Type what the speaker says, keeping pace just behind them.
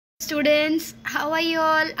Students, how are you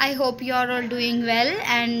all? I hope you are all doing well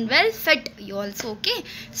and well fit. You also okay?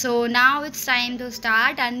 So now it's time to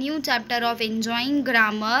start a new chapter of enjoying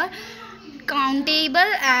grammar,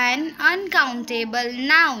 countable and uncountable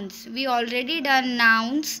nouns. We already done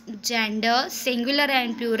nouns, gender, singular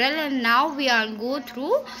and plural, and now we are go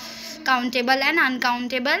through countable and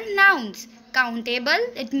uncountable nouns. Countable,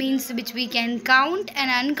 it means which we can count,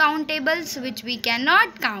 and uncountables which we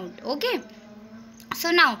cannot count. Okay. So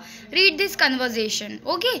now read this conversation.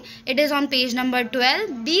 Okay, it is on page number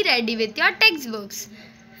 12. Be ready with your textbooks.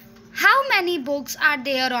 How many books are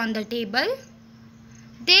there on the table?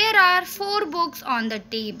 There are 4 books on the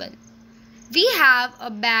table. We have a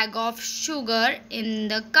bag of sugar in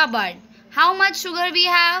the cupboard. How much sugar we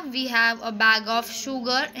have? We have a bag of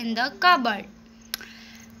sugar in the cupboard.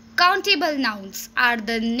 Countable nouns are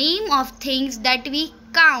the name of things that we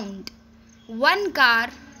count. 1 car,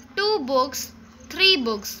 2 books, 3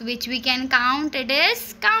 books, which we can count. It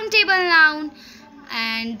is countable noun.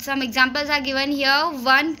 And some examples are given here.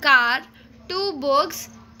 1 car, 2 books,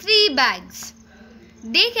 3 bags.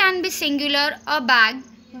 They can be singular, a bag,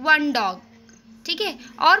 1 dog. ठीक है?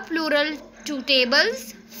 और plural, 2 tables,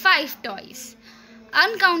 5 toys.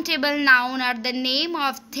 Uncountable noun are the name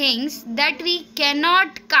of things that we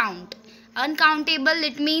cannot count. Uncountable,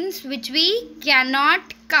 it means which we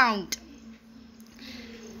cannot count.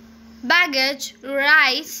 Baggage,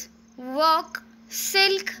 rice, work,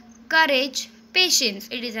 silk, courage, patience.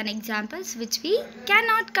 It is an examples which we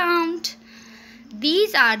cannot count.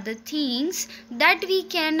 These are the things that we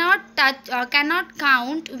cannot touch or cannot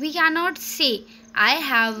count. We cannot say I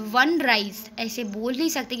have 1 rice. ऐसे बोल नहीं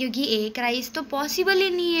सकते क्योंकि एक rice तो possible ही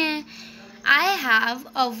नहीं है. I have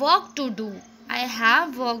a work to do. I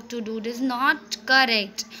have work to do. It is not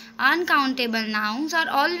correct. Uncountable nouns are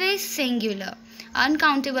always singular.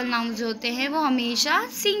 Uncountable nouns जो होते हैं वो हमेशा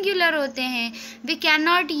सिंगुलर होते हैं. वी कैन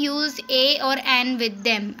नॉट यूज़ ए और एन विद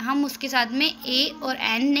देम. हम उसके साथ में ए और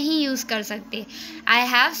एन नहीं यूज़ कर सकते. I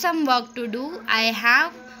have some work to do, I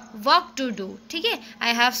have work to do. ठीक है,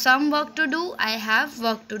 I have some work to do, I have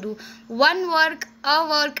work to do. 1 work, a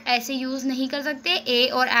work ऐसे यूज़ नहीं कर सकते. ए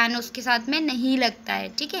और एन उसके साथ में नहीं लगता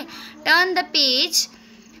है. ठीक है. Turn the page.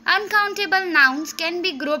 Uncountable nouns can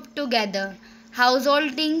be grouped together.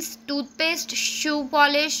 Household things, toothpaste, shoe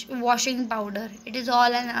polish, washing powder. It is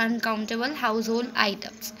all an uncountable household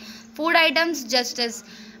items. Food items just as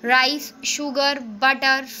rice, sugar,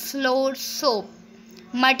 butter, flour, soap.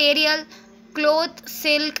 Material, cloth,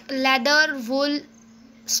 silk, leather, wool,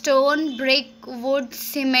 stone, brick, wood,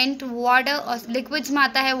 cement, water और liquids में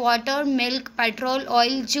आता है water, milk, petrol,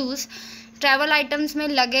 oil, juice. Travel items में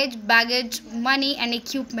luggage, baggage, money and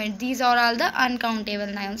equipment. These are all the uncountable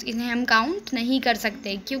nouns. इन्हें हम count नहीं कर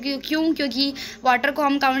सकते. क्योंकि वाटर को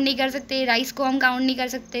हम काउंट नहीं कर सकते, राइस को हम काउंट नहीं कर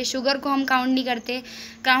सकते, शुगर को हम काउंट नहीं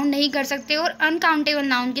कर सकते. और अनकाउंटेबल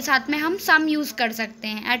नाउन के साथ में हम सम यूज़ कर सकते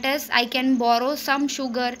हैं. Eight S I can borrow some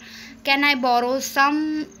sugar, can I borrow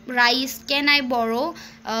some rice, can I borrow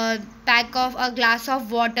pack of a glass of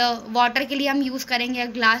water. Water के लिए हम यूज़ करेंगे a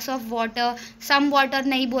glass of water. Some water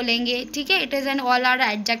नहीं बोलेंगे. ठीक है. It is an all are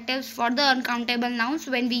adjectives for the uncountable nouns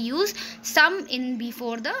when we use some in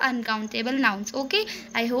before the uncountable nouns. Okay,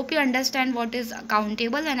 I hope you understand what is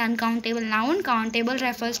countable and uncountable noun. Countable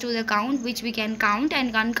refers to the count which we can count,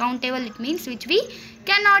 and uncountable it means which we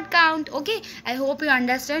cannot count. Okay, I hope you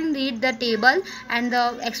understand. Read the table and the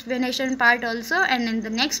explanation part also, and in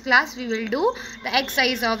the next class we will do the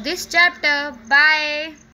exercise of this chapter. Bye.